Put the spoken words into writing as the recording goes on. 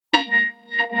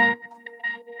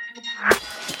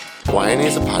YNA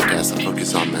is a podcast that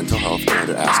focuses on mental health and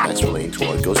other aspects relating to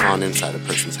what goes on inside a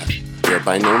person's head. We are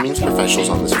by no means professionals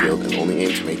on this field and only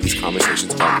aim to make these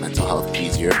conversations about mental health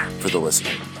easier for the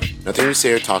listener. Nothing we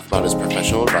say or talk about is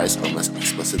professional advice unless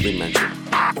explicitly mentioned.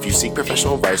 If you seek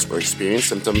professional advice or experience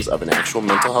symptoms of an actual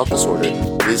mental health disorder,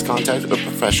 please contact a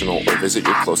professional or visit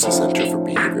your closest center for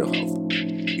behavioral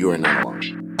health. You are not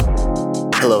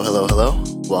alone. Hello.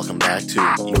 Welcome back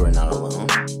to You Are Not Alone.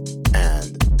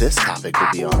 And this topic will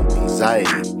be on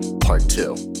anxiety, part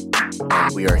 2.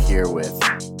 And we are here with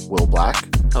Will Black.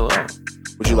 Hello.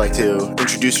 Would you like to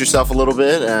introduce yourself a little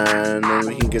bit, and then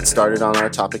we can get started on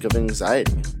our topic of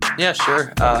anxiety? Yeah,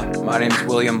 sure. My name is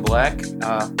William Black.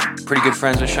 Pretty good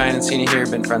friends with Cheyenne and Cena here.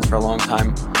 Been friends for a long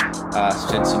time,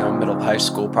 since middle of high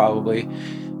school probably.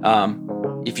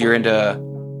 If you're into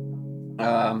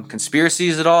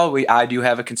conspiracies at all, I do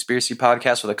have a conspiracy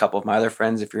podcast with a couple of my other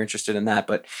friends. If you're interested in that,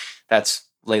 but that's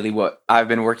lately what I've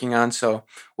been working on. So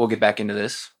we'll get back into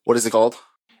this. What is it called?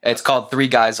 It's called Three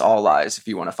Guys All Lies. If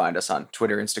you want to find us on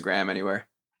Twitter, Instagram, anywhere.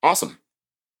 Awesome.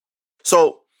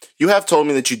 So you have told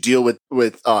me that you deal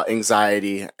with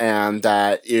anxiety and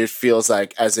that it feels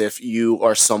like as if you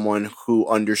are someone who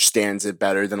understands it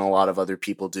better than a lot of other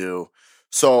people do.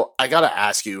 So I got to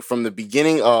ask you, from the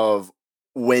beginning of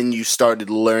when you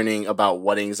started learning about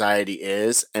what anxiety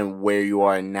is and where you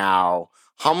are now,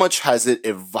 how much has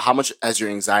your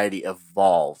anxiety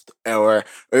evolved? Or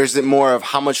is it more of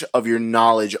how much of your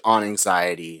knowledge on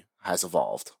anxiety has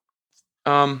evolved?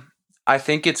 I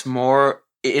think it's more,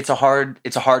 it's a hard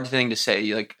thing to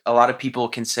say. Like, a lot of people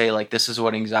can say, like, this is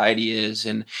what anxiety is.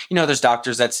 And, there's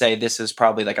doctors that say this is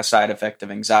probably like a side effect of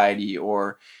anxiety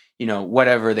or,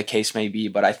 whatever the case may be.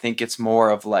 But I think it's more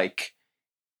of like,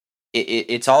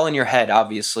 it's all in your head,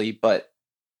 obviously, but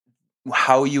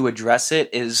how you address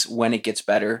it is when it gets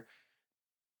better.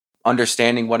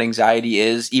 Understanding what anxiety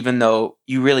is, even though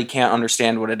you really can't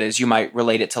understand what it is, you might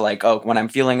relate it to like, oh, when I'm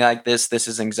feeling like this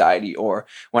is anxiety, or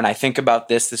when I think about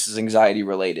this is anxiety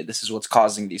related. This is what's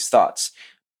causing these thoughts.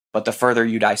 But the further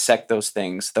you dissect those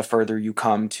things, the further you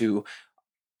come to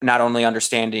not only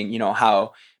understanding,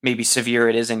 how maybe severe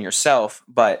it is in yourself,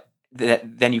 but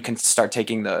then you can start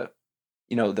taking the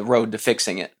road to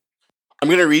fixing it. I'm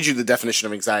going to read you the definition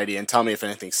of anxiety and tell me if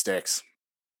anything sticks.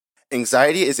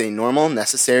 Anxiety is a normal,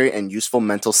 necessary, and useful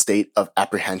mental state of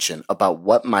apprehension about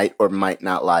what might or might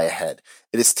not lie ahead.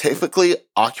 It is typically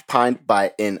occupied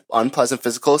by an unpleasant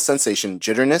physical sensation,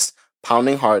 jitteriness,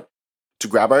 pounding heart. To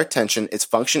grab our attention, its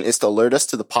function is to alert us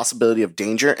to the possibility of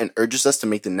danger and urges us to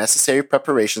make the necessary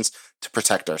preparations to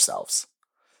protect ourselves.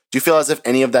 Do you feel as if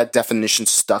any of that definition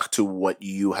stuck to what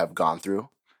you have gone through?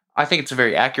 I think it's a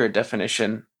very accurate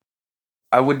definition.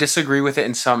 I would disagree with it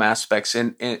in some aspects. I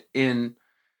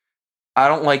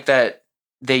don't like that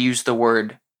they use the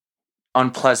word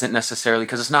unpleasant necessarily,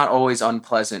 because it's not always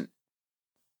unpleasant.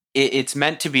 It's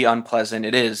meant to be unpleasant.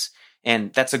 It is.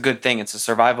 And that's a good thing. It's a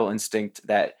survival instinct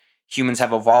that humans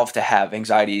have evolved to have.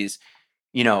 Anxiety is,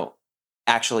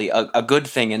 actually a good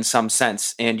thing in some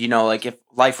sense. And, like if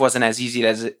life wasn't as easy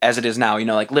as it is now,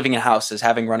 like living in houses,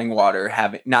 having running water,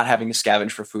 not having to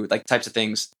scavenge for food, like types of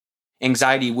things,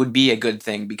 anxiety would be a good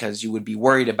thing because you would be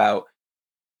worried about.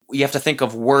 You have to think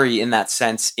of worry in that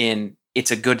sense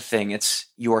it's a good thing. It's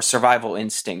your survival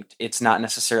instinct. It's not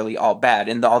necessarily all bad.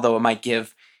 And although it might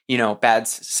give, bad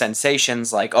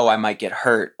sensations like, oh, I might get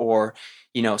hurt or,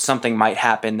 something might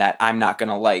happen that I'm not going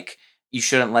to like, you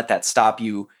shouldn't let that stop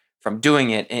you from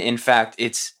doing it. In fact,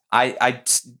 I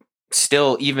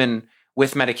still, even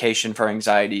with medication for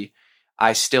anxiety,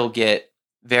 I still get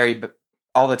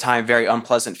all the time, very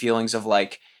unpleasant feelings of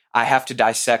like, I have to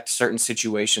dissect certain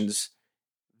situations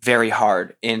very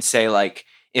hard and say, like,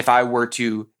 if I were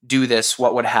to do this,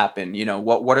 what would happen?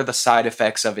 What are the side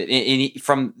effects of it?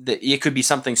 It could be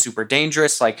something super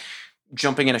dangerous, like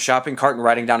jumping in a shopping cart and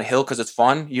riding down a hill because it's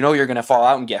fun. You're going to fall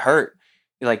out and get hurt.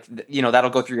 Like, that'll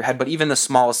go through your head. But even the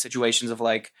smallest situations of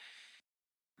like,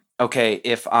 okay,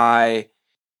 if I,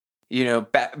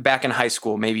 back in high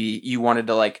school, maybe you wanted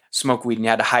to like smoke weed and you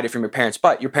had to hide it from your parents,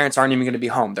 but your parents aren't even going to be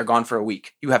home. They're gone for a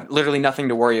week. You have literally nothing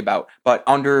to worry about. But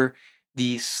under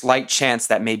the slight chance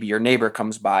that maybe your neighbor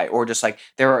comes by, or just like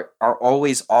there are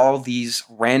always all these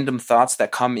random thoughts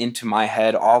that come into my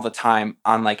head all the time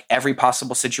on like every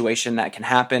possible situation that can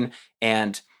happen.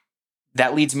 And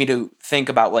that leads me to think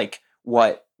about like,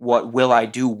 what will I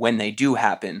do when they do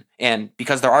happen? And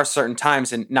because there are certain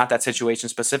times, and not that situation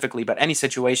specifically, but any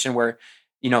situation where,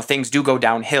 things do go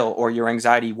downhill or your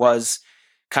anxiety was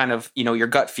kind of, your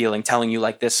gut feeling telling you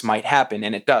like this might happen,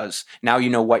 and it does. Now you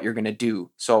know what you're going to do.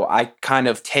 So I kind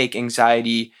of take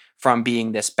anxiety from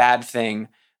being this bad thing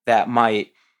that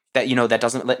might that, that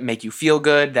doesn't make you feel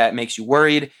good, that makes you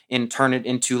worried, and turn it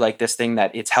into like this thing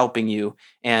that it's helping you.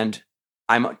 And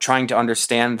I'm trying to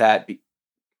understand that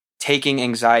taking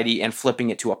anxiety and flipping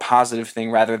it to a positive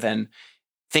thing rather than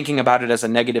thinking about it as a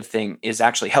negative thing is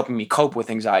actually helping me cope with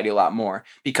anxiety a lot more,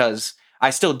 because I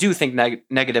still do think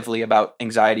negatively about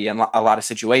anxiety in a lot of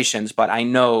situations, but I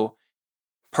know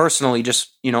personally,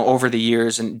 just, over the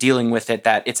years and dealing with it,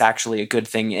 that it's actually a good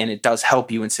thing and it does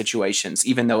help you in situations,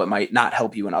 even though it might not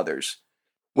help you in others.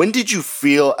 When did you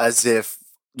feel as if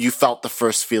you felt the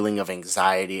first feeling of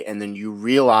anxiety and then you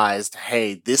realized,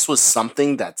 hey, this was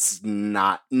something that's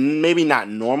maybe not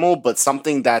normal, but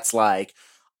something that's like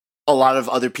a lot of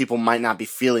other people might not be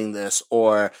feeling this,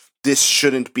 or this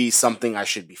shouldn't be something I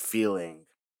should be feeling?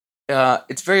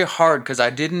 It's very hard because I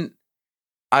didn't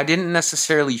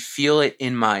necessarily feel it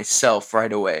in myself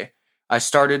right away. I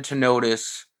started to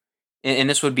notice, and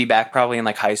this would be back probably in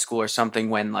like high school or something,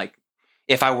 when like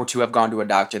if I were to have gone to a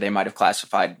doctor, they might have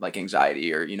classified like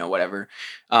anxiety or, whatever.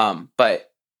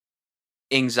 But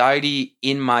anxiety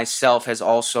in myself has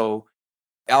also,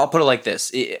 I'll put it like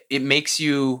this. It makes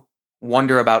you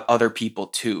wonder about other people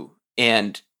too.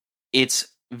 And it's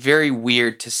very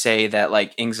weird to say that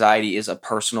like anxiety is a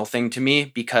personal thing to me,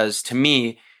 because to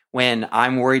me, when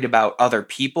I'm worried about other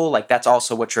people, like that's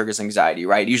also what triggers anxiety,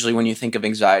 right? Usually when you think of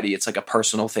anxiety, it's like a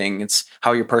personal thing. It's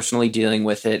how you're personally dealing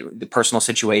with it, the personal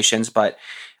situations. But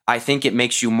I think it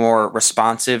makes you more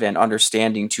responsive and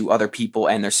understanding to other people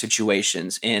and their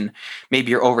situations. And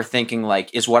maybe you're overthinking,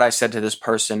 like, is what I said to this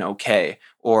person okay?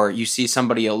 Or you see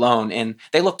somebody alone and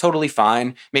they look totally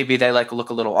fine. Maybe they like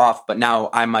look a little off, but now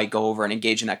I might go over and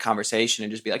engage in that conversation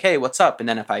and just be like, hey, what's up? And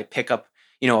then if I pick up,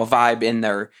 a vibe in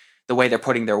the way they're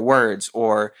putting their words,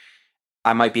 or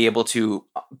I might be able to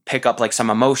pick up like some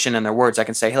emotion in their words, I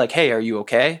can say, hey, like, hey, are you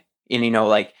okay? And,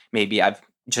 like maybe I've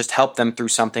just helped them through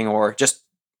something, or just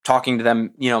talking to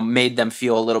them, made them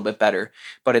feel a little bit better.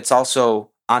 But it's also,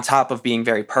 on top of being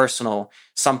very personal,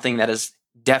 something that has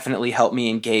definitely helped me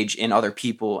engage in other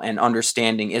people and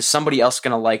understanding, is somebody else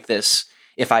going to like this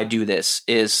if I do this?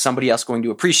 Is somebody else going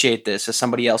to appreciate this? Is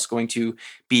somebody else going to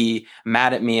be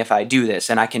mad at me if I do this?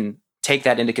 And I can take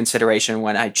that into consideration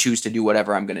when I choose to do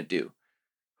whatever I'm going to do.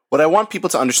 What I want people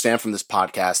to understand from this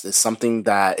podcast is something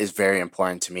that is very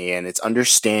important to me, and it's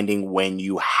understanding when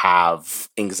you have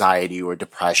anxiety or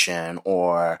depression,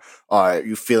 or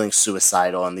you're feeling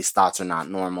suicidal and these thoughts are not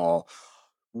normal.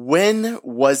 When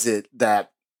was it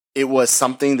that it was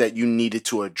something that you needed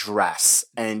to address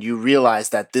and you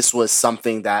realized that this was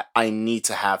something that I need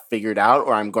to have figured out,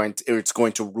 or it's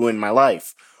going to ruin my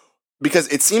life? Because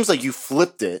it seems like you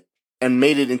flipped it and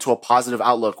made it into a positive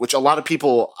outlook, which a lot of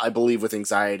people, I believe, with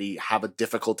anxiety have a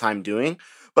difficult time doing.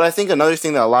 But I think another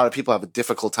thing that a lot of people have a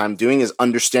difficult time doing is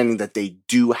understanding that they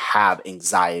do have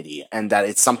anxiety and that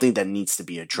it's something that needs to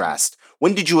be addressed.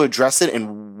 When did you address it,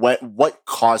 and what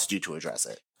caused you to address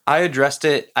it? I addressed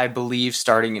it, I believe,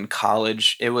 starting in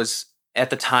college. It was,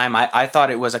 at the time, I thought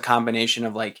it was a combination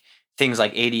of like things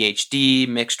like ADHD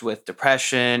mixed with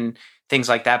depression, things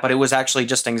like that. But it was actually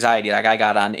just anxiety. Like I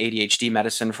got on ADHD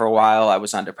medicine for a while. I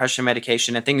was on depression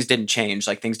medication, and things didn't change.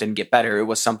 Like things didn't get better. It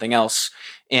was something else.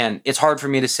 And it's hard for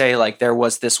me to say like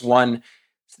there's this one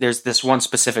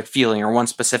specific feeling or one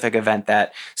specific event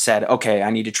that said, okay,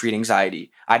 I need to treat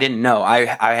anxiety. I didn't know. I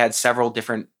had several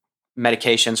different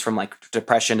medications from like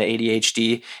depression to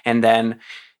ADHD. And then,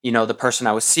 the person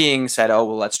I was seeing said, oh,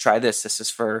 well, let's try this. This is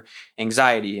for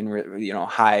anxiety and,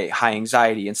 high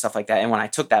anxiety and stuff like that. And when I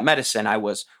took that medicine, I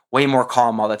was way more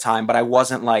calm all the time, but I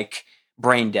wasn't like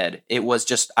brain dead. It was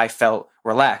just, I felt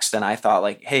relaxed, and I thought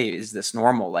like, hey, is this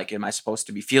normal? Like, am I supposed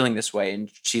to be feeling this way?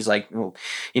 And she's like, well,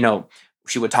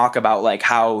 she would talk about like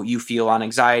how you feel on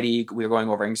anxiety. We were going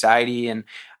over anxiety, and,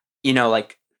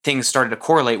 like things started to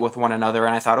correlate with one another.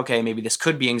 And I thought, okay, maybe this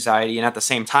could be anxiety. And at the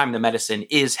same time, the medicine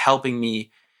is helping me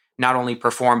not only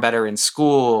perform better in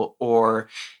school or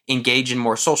engage in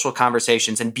more social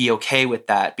conversations and be okay with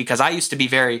that. Because I used to be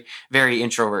very, very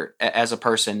introvert as a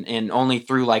person, and only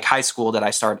through like high school that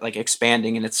I started like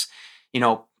expanding. And it's,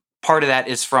 part of that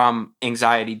is from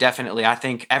anxiety. Definitely. I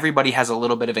think everybody has a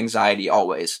little bit of anxiety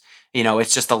always.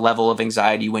 It's just a level of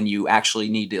anxiety when you actually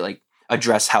need to like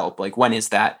address help. Like, when is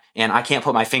that? And I can't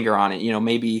put my finger on it.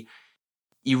 Maybe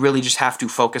you really just have to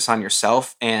focus on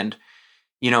yourself. And,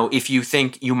 if you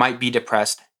think you might be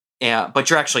depressed, but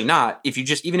you're actually not,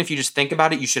 even if you just think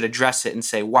about it, you should address it and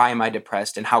say, why am I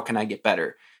depressed and how can I get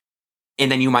better?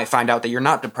 And then you might find out that you're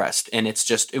not depressed. And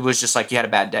it was just like you had a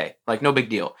bad day. Like, no big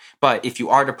deal. But if you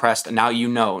are depressed, now you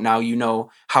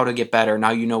know how to get better. Now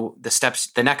you know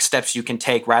the next steps you can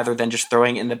take, rather than just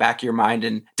throwing it in the back of your mind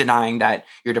and denying that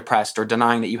you're depressed or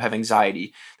denying that you have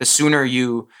anxiety. The sooner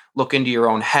you look into your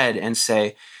own head and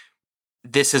say,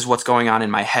 this is what's going on in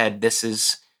my head, this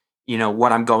is,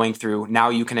 what I'm going through, now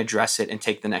you can address it and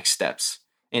take the next steps.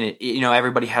 And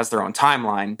everybody has their own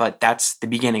timeline, but that's the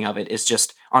beginning of it, is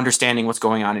just understanding what's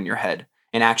going on in your head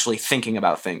and actually thinking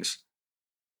about things.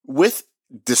 With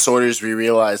disorders, we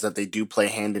realize that they do play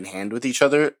hand in hand with each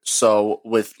other. So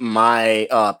with my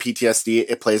PTSD,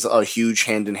 it plays a huge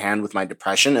hand in hand with my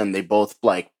depression, and they both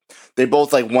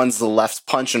one's the left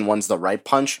punch and one's the right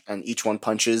punch, and each one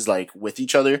punches like with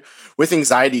each other. With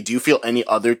anxiety, do you feel any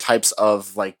other types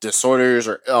of like disorders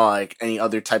or like any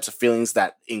other types of feelings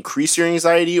that increase your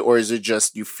anxiety, or is it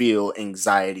just you feel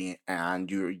anxiety and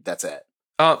that's it?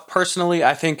 Personally,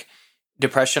 I think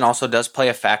depression also does play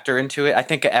a factor into it. I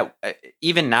think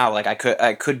even now, like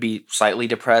I could be slightly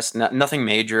depressed, nothing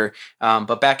major.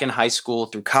 But back in high school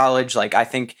through college, like I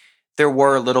think there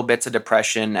were little bits of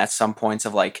depression at some points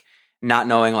of like not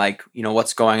knowing like,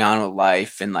 what's going on with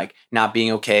life and like not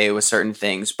being okay with certain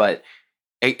things. But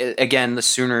again, the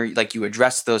sooner like you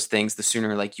address those things, the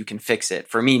sooner like you can fix it.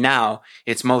 For me now,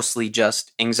 it's mostly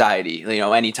just anxiety.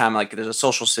 Anytime like there's a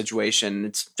social situation,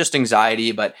 it's just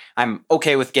anxiety, but I'm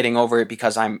okay with getting over it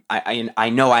because I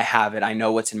know I have it. I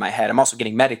know what's in my head. I'm also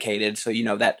getting medicated, so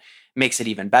that makes it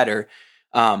even better.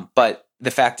 But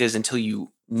the fact is, until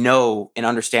you know and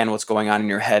understand what's going on in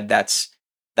your head, that's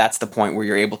the point where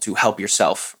you're able to help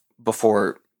yourself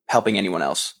before helping anyone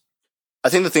else. I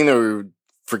think the thing that we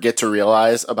forget to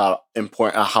realize about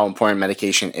how important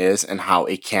medication is and how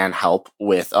it can help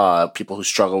with people who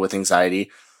struggle with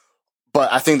anxiety.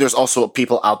 But I think there's also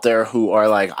people out there who are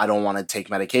like, I don't want to take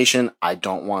medication. I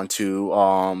don't want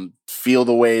to feel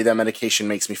the way that medication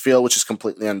makes me feel, which is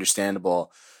completely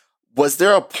understandable. Was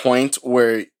there a point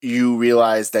where you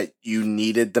realized that you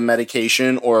needed the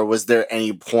medication, or was there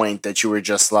any point that you were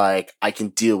just like, I can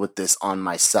deal with this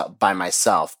by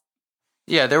myself?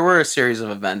 Yeah, there were a series of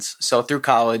events. So through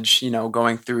college,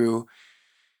 going through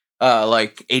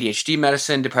like ADHD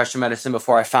medicine, depression medicine,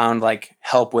 before I found like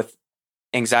help with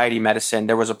anxiety medicine,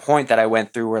 there was a point that I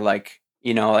went through where like,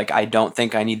 like I don't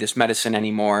think I need this medicine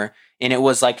anymore. And it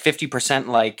was like 50%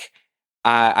 like,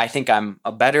 I think I'm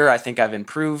better. I think I've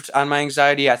improved on my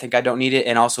anxiety. I think I don't need it.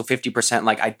 And also 50%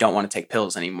 like, I don't want to take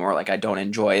pills anymore. Like I don't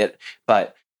enjoy it,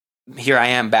 but here I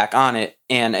am back on it.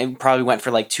 And it probably went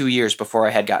for like 2 years before I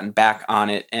had gotten back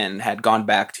on it and had gone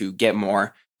back to get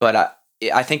more. But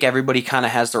I think everybody kind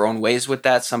of has their own ways with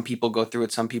that. Some people go through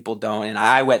it, some people don't. And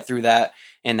I went through that,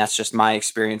 and that's just my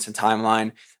experience and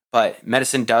timeline. But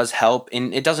medicine does help,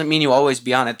 and it doesn't mean you always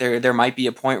be on it. There might be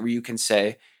a point where you can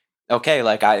say, okay,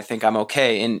 like I think I'm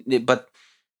okay. But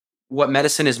what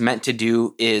medicine is meant to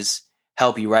do is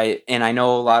help you, right? And I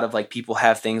know a lot of like people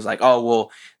have things like, oh,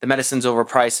 well, the medicine's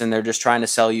overpriced and they're just trying to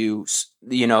sell you,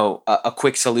 a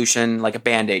quick solution like a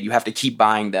Band-Aid. You have to keep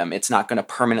buying them. It's not going to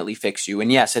permanently fix you.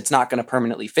 And yes, it's not going to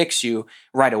permanently fix you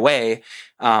right away,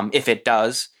 if it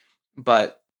does.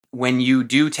 But when you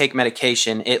do take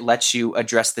medication, it lets you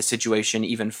address the situation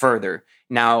even further.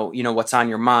 Now, what's on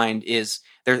your mind is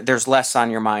there's less on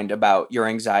your mind about your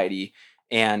anxiety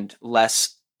and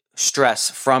less stress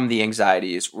from the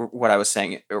anxiety is what I was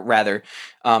saying, rather.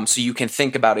 So you can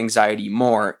think about anxiety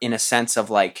more in a sense of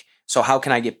like, so how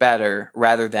can I get better,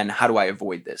 rather than how do I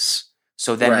avoid this?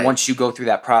 So then once you go through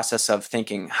that process of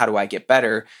thinking, how do I get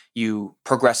better, you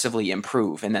progressively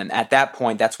improve. And then at that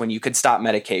point, that's when you could stop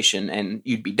medication and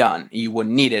you'd be done. You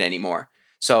wouldn't need it anymore.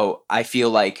 So I feel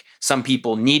like some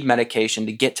people need medication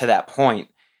to get to that point.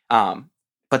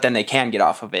 But then they can get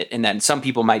off of it. And then some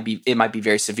people it might be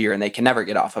very severe and they can never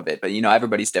get off of it. But,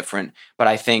 everybody's different. But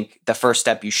I think the first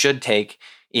step you should take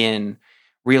in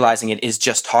realizing it is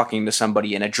just talking to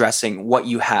somebody and addressing what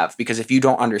you have. Because if you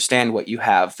don't understand what you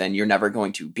have, then you're never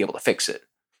going to be able to fix it.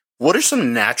 What are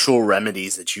some natural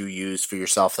remedies that you use for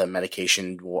yourself that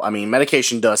medication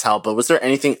does help, but was there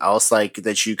anything else like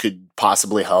that you could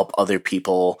possibly help other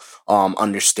people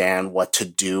understand what to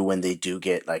do when they do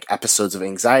get like episodes of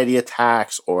anxiety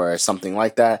attacks or something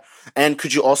like that? And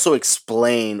could you also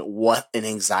explain what an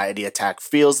anxiety attack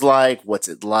feels like, what's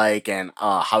it like, and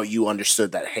how you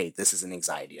understood that, hey, this is an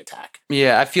anxiety attack?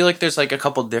 Yeah, I feel like there's like a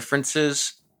couple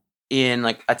differences in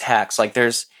like attacks. Like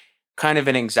there's kind of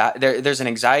there's an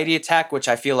anxiety attack, which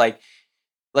I feel like,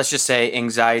 let's just say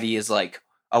anxiety is like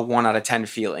a 1 out of 10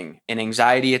 feeling. An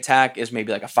anxiety attack is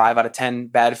maybe like a 5 out of 10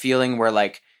 bad feeling, where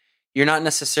like you're not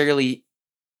necessarily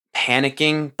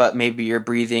panicking, but maybe you're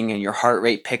breathing and your heart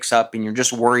rate picks up and you're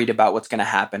just worried about what's going to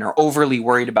happen, or overly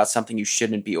worried about something you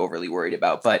shouldn't be overly worried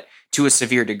about, but to a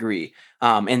severe degree.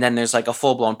 And then there's like a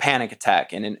full blown panic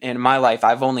attack. And in my life,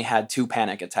 I've only had 2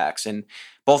 panic attacks, and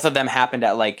both of them happened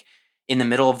at like in the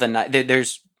middle of the night.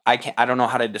 I don't know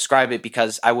how to describe it,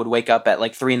 because I would wake up at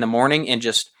like 3 a.m. and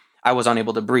just, I was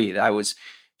unable to breathe. I was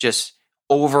just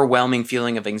overwhelming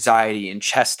feeling of anxiety and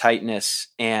chest tightness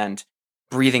and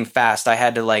breathing fast. I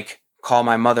had to like call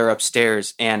my mother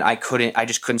upstairs, and I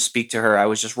just couldn't speak to her. I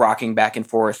was just rocking back and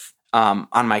forth on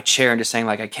my chair and just saying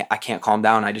like, I can't calm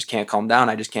down. I just can't calm down.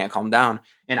 I just can't calm down.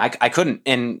 And I couldn't.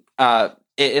 And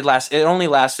it only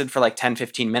lasted for like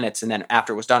 10-15 minutes. And then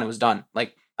after it was done.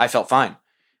 Like, I felt fine,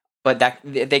 but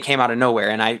they came out of nowhere.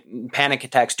 And panic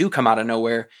attacks do come out of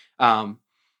nowhere.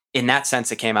 In that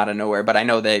sense, it came out of nowhere, but I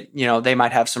know that, they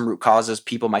might have some root causes.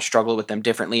 People might struggle with them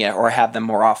differently, or have them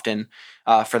more often,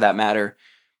 for that matter.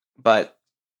 But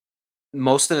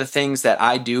most of the things that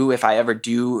I do, if I ever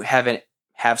do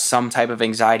have some type of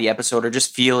anxiety episode, or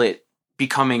just feel it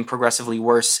becoming progressively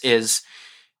worse, is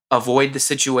avoid the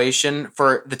situation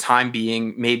for the time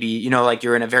being. Maybe, like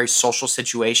you're in a very social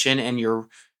situation and you're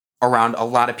around a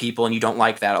lot of people and you don't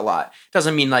like that a lot.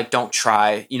 Doesn't mean like don't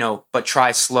try, but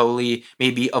try slowly,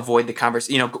 maybe avoid the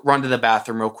conversation, run to the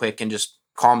bathroom real quick and just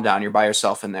calm down. You're by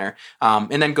yourself in there.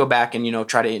 And then go back and,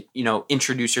 try to,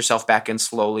 introduce yourself back in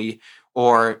slowly.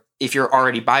 Or if you're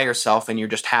already by yourself and you're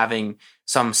just having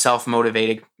some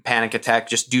self-motivated panic attack,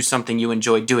 just do something you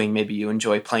enjoy doing. Maybe you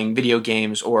enjoy playing video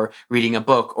games or reading a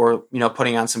book, or,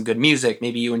 putting on some good music.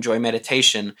 Maybe you enjoy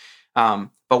meditation.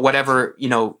 But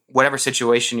whatever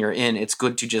situation you're in, it's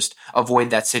good to just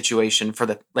avoid that situation for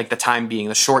the time being,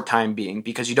 the short time being,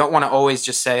 because you don't want to always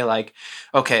just say like,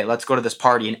 okay, let's go to this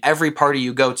party. And every party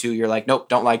you go to, you're like, nope,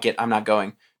 don't like it, I'm not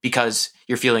going, because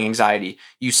you're feeling anxiety.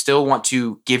 You still want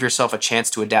to give yourself a chance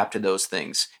to adapt to those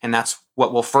things. And that's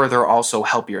what will further also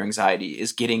help your anxiety,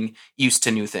 is getting used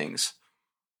to new things.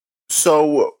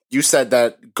 So you said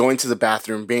that going to the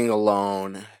bathroom, being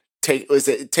alone,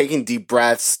 taking deep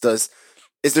breaths,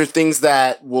 is there things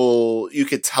that you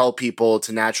could tell people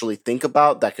to naturally think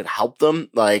about that could help them?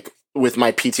 Like with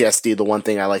my PTSD, the one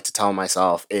thing I like to tell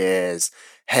myself is,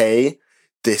 hey,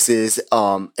 this is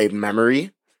a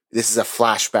memory. This is a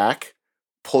flashback.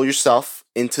 Pull yourself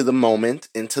into the moment,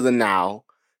 into the now,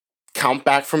 count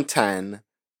back from 10,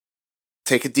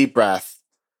 take a deep breath,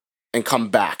 and come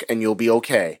back, and you'll be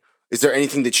okay. Is there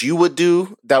anything that you would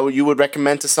do that you would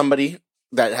recommend to somebody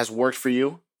that has worked for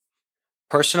you?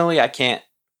 Personally, I can't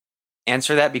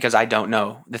answer that because I don't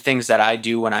know. The things that I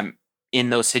do when I'm in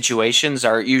those situations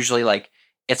are usually like,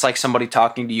 it's like somebody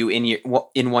talking to you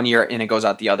in one ear and it goes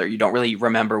out the other. You don't really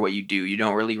remember what you do. You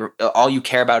don't really, all you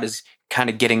care about is kind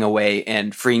of getting away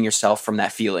and freeing yourself from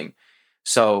that feeling.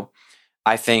 So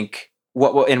I think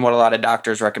what a lot of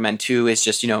doctors recommend too is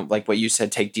just, like what you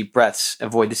said, take deep breaths,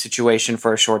 avoid the situation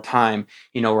for a short time,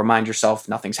 remind yourself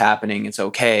nothing's happening. It's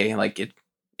okay. Like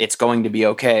it's going to be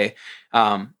okay.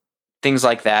 Things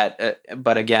like that.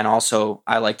 But again, also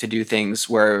I like to do things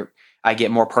where I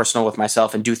get more personal with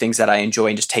myself and do things that I enjoy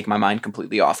and just take my mind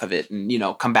completely off of it and,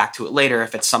 come back to it later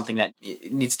if it's something that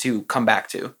it needs to come back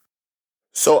to.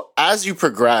 So as you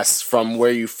progress from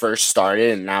where you first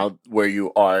started and now where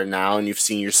you are now, and you've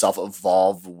seen yourself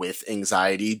evolve with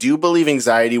anxiety, do you believe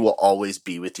anxiety will always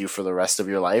be with you for the rest of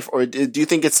your life? Or do you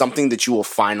think it's something that you will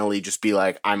finally just be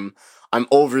like, I'm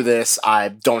over this, I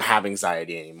don't have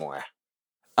anxiety anymore?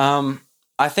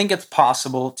 I think it's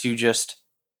possible to just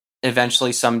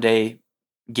eventually someday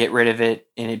get rid of it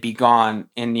and it be gone.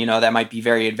 And, that might be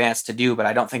very advanced to do, but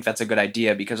I don't think that's a good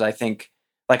idea, because I think,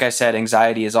 like I said,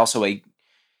 anxiety is also a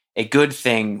good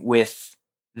thing with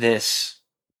this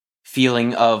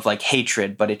feeling of like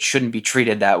hatred, but it shouldn't be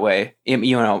treated that way.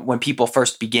 When people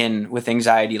first begin with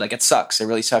anxiety, like it sucks. It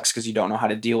really sucks because you don't know how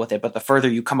to deal with it. But the further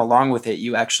you come along with it,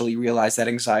 you actually realize that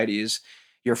anxiety is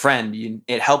your friend.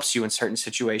 It helps you in certain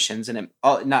situations. And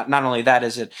not only that,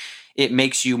 is it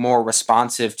makes you more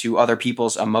responsive to other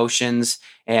people's emotions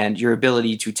and your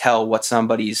ability to tell what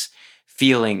somebody's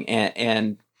feeling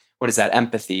and what is that,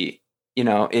 empathy.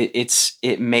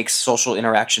 It makes social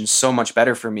interaction so much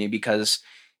better for me, because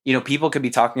people could be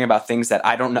talking about things that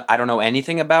I don't know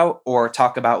anything about, or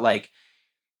talk about like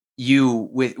you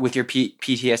with your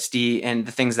PTSD and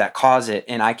the things that cause it,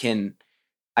 and I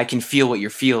can feel what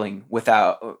you're feeling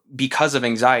because of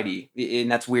anxiety.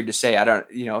 And that's weird to say. I don't,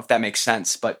 if that makes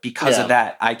sense, but because of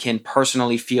that, I can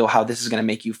personally feel how this is going to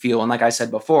make you feel. And like I said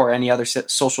before, any other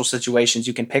social situations,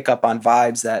 you can pick up on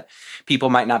vibes that people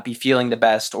might not be feeling the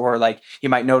best, or like you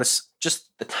might notice just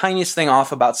the tiniest thing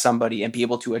off about somebody and be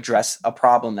able to address a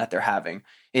problem that they're having.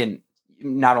 And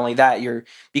not only that,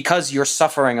 because you're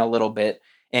suffering a little bit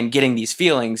and getting these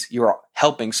feelings, you're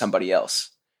helping somebody else.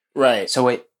 Right.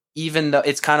 So even though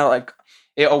it's kind of like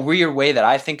a weird way that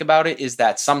I think about it is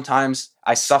that sometimes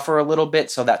I suffer a little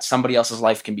bit so that somebody else's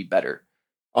life can be better.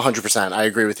 100%. I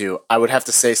agree with you. I would have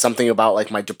to say something about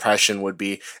like my depression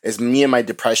is me and my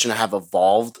depression have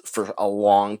evolved for a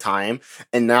long time.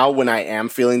 And now when I am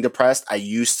feeling depressed, I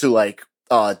used to like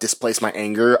displace my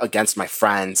anger against my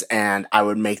friends, and I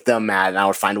would make them mad, and I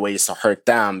would find ways to hurt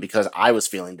them because I was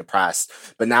feeling depressed.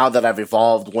 But now that I've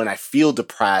evolved, when I feel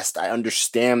depressed, I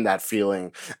understand that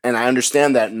feeling, and I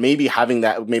understand that maybe having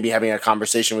a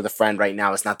conversation with a friend right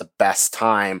now is not the best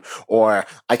time, or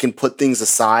I can put things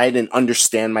aside and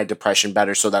understand my depression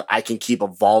better so that I can keep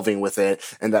evolving with it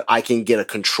and that I can get a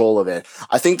control of it.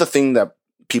 I think the thing that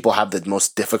people have the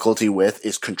most difficulty with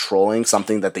is controlling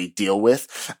something that they deal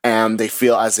with, and they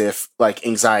feel as if like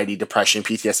anxiety, depression,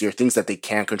 PTSD are things that they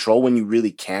can't control when you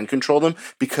really can control them,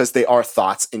 because they are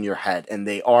thoughts in your head, and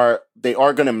they are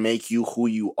going to make you who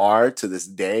you are to this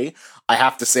day. I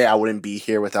have to say I wouldn't be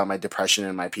here without my depression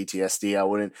and my PTSD. I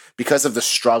wouldn't, because of the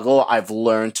struggle, I've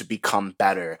learned to become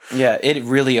better. Yeah, it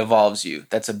really evolves you.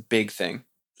 That's a big thing.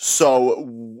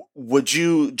 So would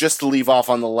you, just to leave off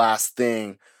on the last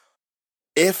thing,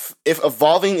 if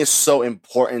evolving is so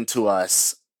important to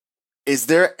us, is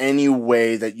there any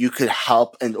way that you could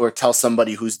help or tell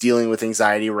somebody who's dealing with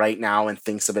anxiety right now and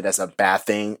thinks of it as a bad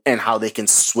thing, and how they can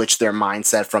switch their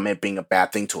mindset from it being a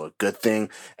bad thing to a good thing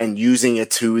and using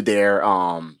it to their,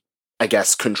 I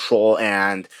guess, control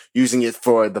and using it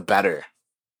for the better?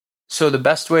 So the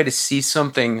best way to see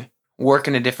something work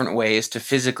in a different way is to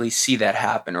physically see that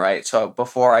happen, right? So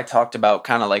before I talked about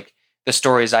kind of like the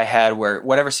stories I had where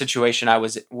whatever situation I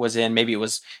was in, maybe it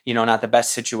was, not the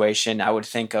best situation, I would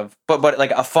think of, but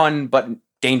like a fun but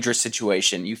dangerous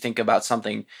situation. You think about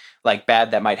something like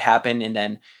bad that might happen, and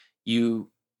then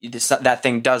that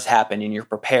thing does happen and you're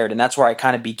prepared. And that's where I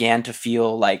kind of began to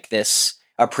feel like this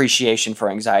appreciation for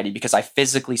anxiety, because I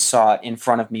physically saw it in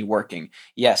front of me working.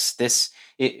 Yes,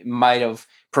 it might have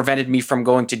prevented me from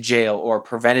going to jail or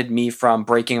prevented me from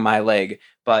breaking my leg,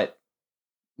 but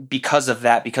because of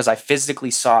that, because I physically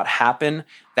saw it happen,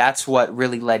 that's what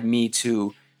really led me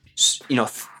to,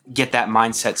 get that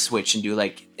mindset switch and do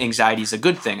like anxiety is a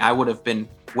good thing. I would have been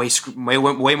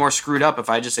way more screwed up if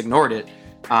I just ignored it.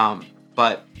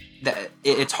 But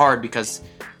it's hard because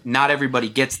not everybody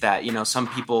gets that. Some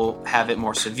people have it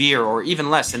more severe or even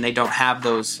less, and they don't have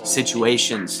those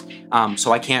situations.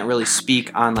 So I can't really speak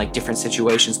on like different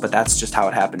situations, but that's just how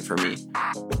it happened for me.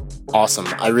 Awesome.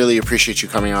 I really appreciate you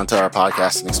coming on to our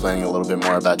podcast and explaining a little bit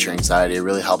more about your anxiety. It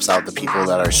really helps out the people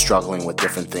that are struggling with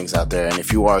different things out there. And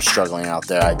if you are struggling out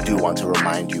there, I do want to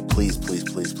remind you, please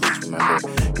remember,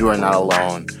 you are not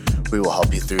alone. We will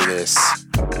help you through this.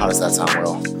 How does that sound,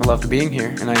 Will? I loved being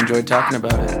here, and I enjoyed talking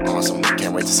about it. Awesome.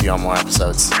 Can't wait to see you on more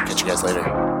episodes. Catch you guys later.